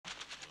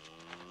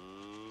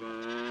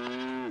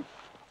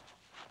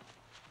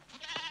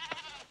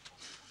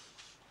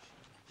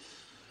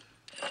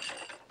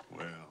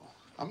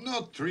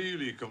not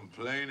really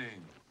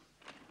complaining.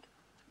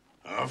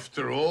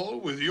 After all,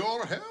 with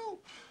your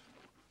help.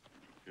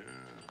 Yeah.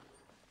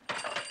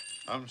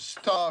 I'm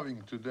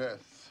starving to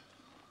death.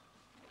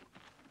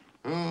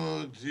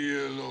 Oh,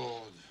 dear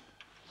Lord.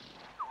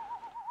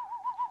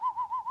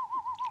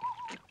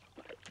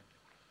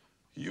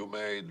 You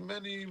made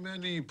many,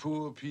 many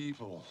poor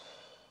people.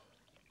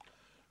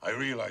 I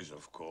realize,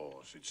 of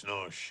course, it's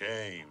no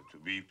shame to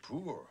be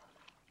poor.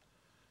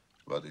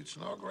 But it's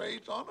no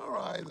great honor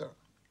either.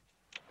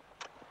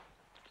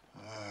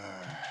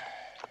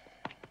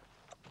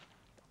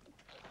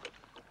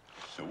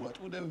 So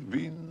what would have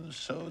been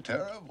so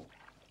terrible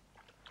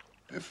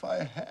if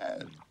I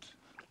had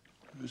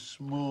a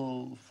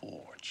small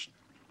fortune?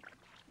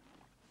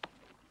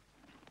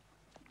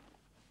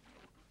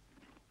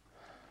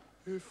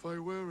 If I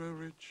were a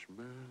rich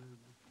man,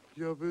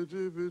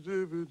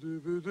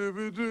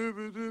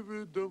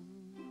 yabba-dibba-dibba-dibba-dibba-dibba-dibba-dum.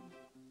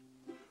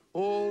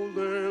 All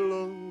day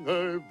long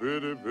I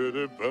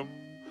biddy-biddy-bum.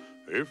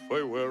 If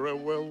I were a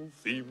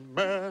wealthy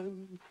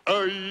man,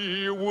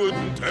 I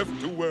wouldn't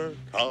have to work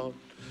hard.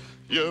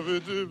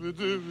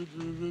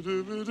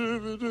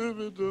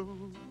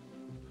 Yabba-dibba-dibba-dibba-dibba-dibba-dibba-dum.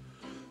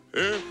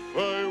 If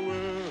I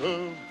were a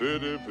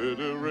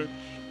biddy-biddy rich,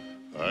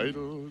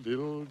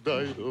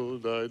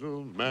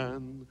 idle-diddle-diddle-diddle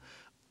man,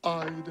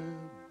 I'd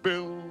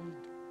build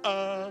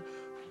a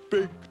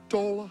big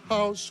tall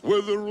house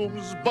with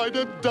rooms by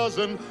the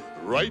dozen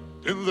right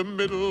in the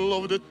middle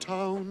of the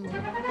town.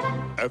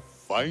 A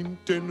fine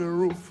tin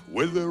roof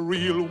with the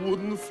real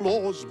wooden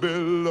floors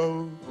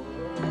below.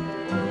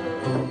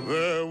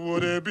 There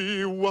would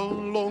be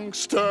one long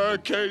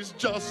staircase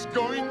just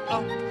going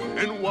up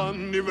and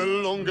one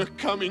even longer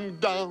coming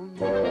down.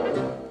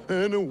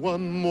 And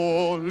one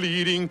more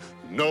leading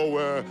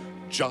nowhere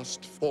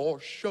just for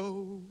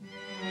show.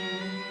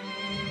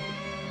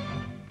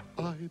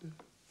 I'd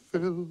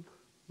fill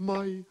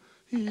my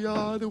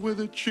yard with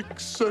the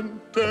chicks and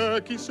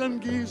turkeys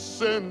and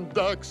geese and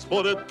ducks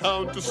for the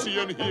town to see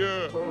and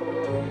hear,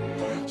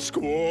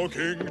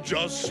 squawking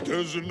just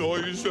as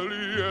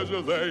noisily as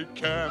they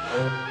can.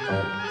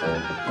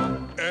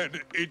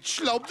 And each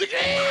lump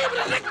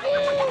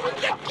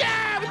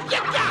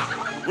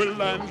will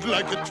land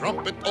like a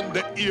trumpet on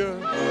the ear,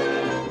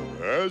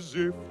 as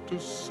if to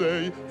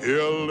say,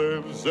 here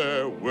lives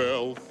a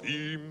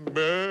wealthy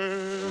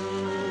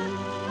man.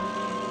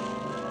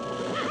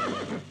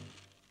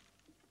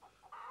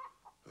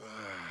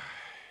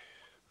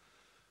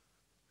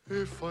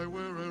 If I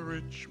were a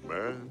rich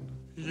man,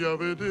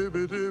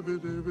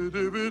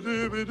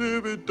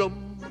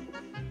 yabba-dibba-dibba-dibba-dibba-dibba-dibba-dum.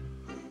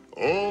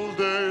 All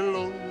day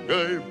long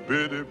I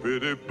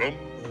biddy-biddy-bum.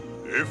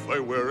 If I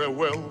were a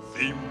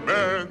wealthy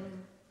man,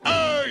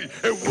 I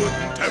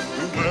wouldn't have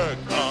to work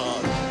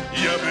hard.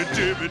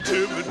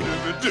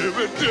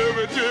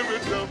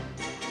 Yabba-dibba-dibba-dibba-dibba-dibba-dibba-dum.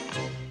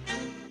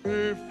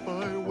 If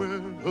I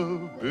were a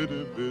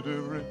biddy-biddy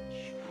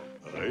rich,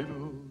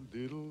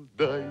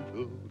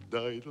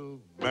 idle-diddle-diddle-diddle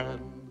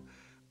man,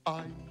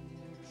 I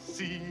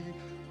see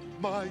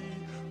my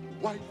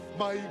wife,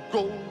 my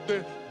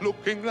Golde,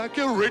 looking like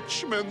a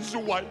rich man's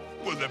wife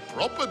with a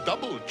proper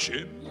double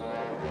chin,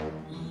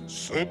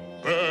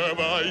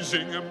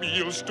 supervising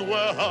meals to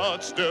her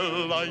heart's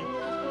delight.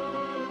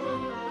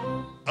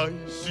 I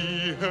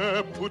see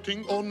her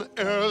putting on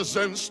airs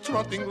and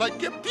strutting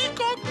like a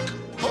peacock.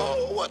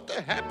 Oh, what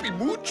a happy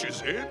mood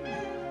she's in.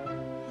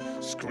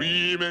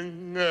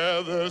 Screaming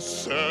at the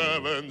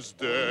servants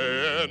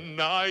day and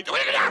night.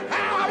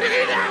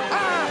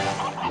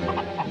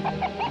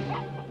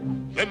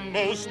 The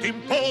most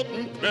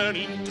important man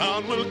in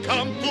town will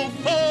come to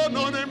phone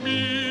on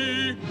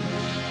me.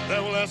 They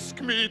will ask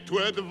me to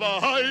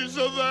advise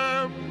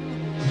them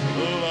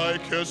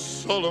like a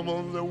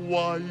Solomon the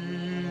wise.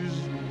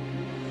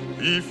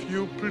 If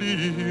you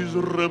please,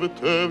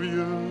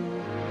 Tevye,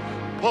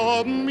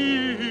 pardon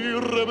me,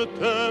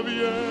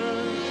 Tevye,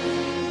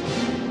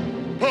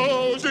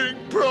 posing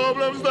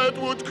problems that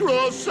would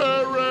cross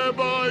a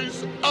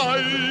rabbi's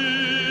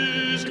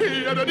eyes.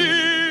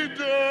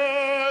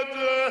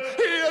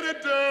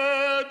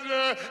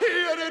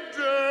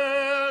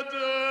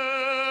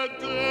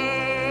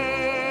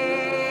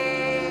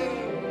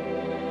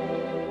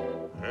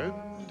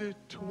 And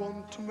it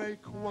won't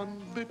make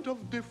one bit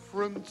of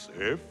difference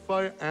if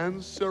I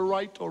answer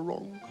right or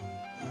wrong.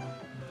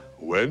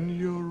 When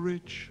you're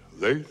rich,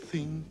 they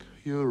think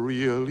you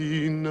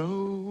really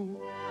know.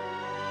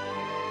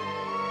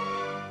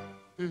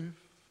 If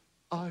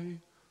I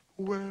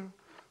were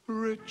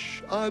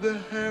rich, I'd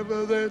have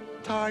the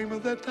time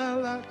that I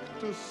like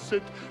to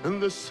sit in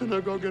the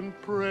synagogue and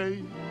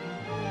pray,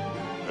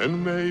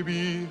 and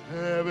maybe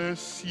have a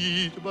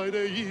seat by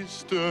the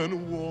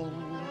eastern wall.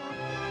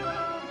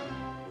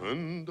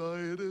 And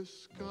I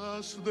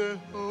discuss the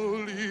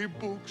holy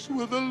books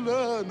with the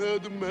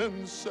learned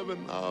men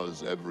 7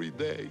 hours every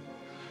day.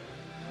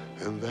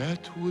 And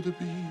that would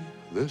be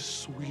the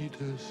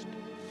sweetest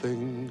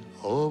thing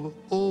of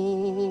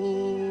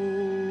all.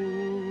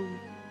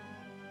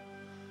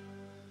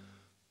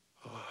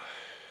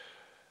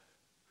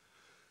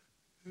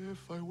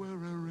 If I were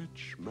a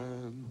rich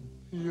man,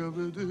 All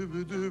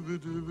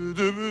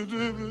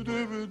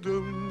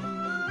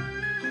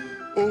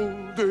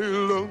day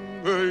long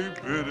I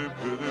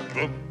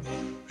biddy-biddy-bum.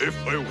 If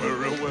I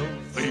were a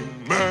wealthy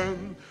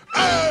man,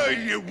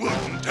 I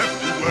wouldn't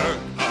have to work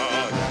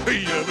hard.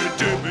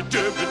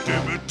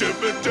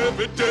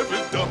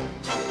 Yabba-dibba-dibba-dibba-dibba-dibba-dibba-dum.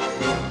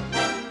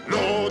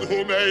 Lord,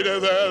 who made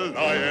the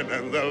lion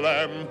and the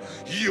lamb,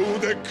 you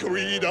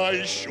decreed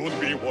I should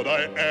be what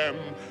I am.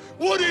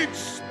 Would it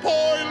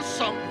spoil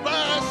some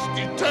vast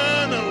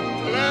eternal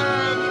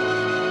plan?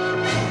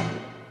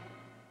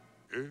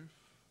 If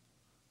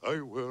I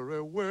were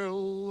a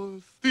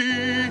wealthy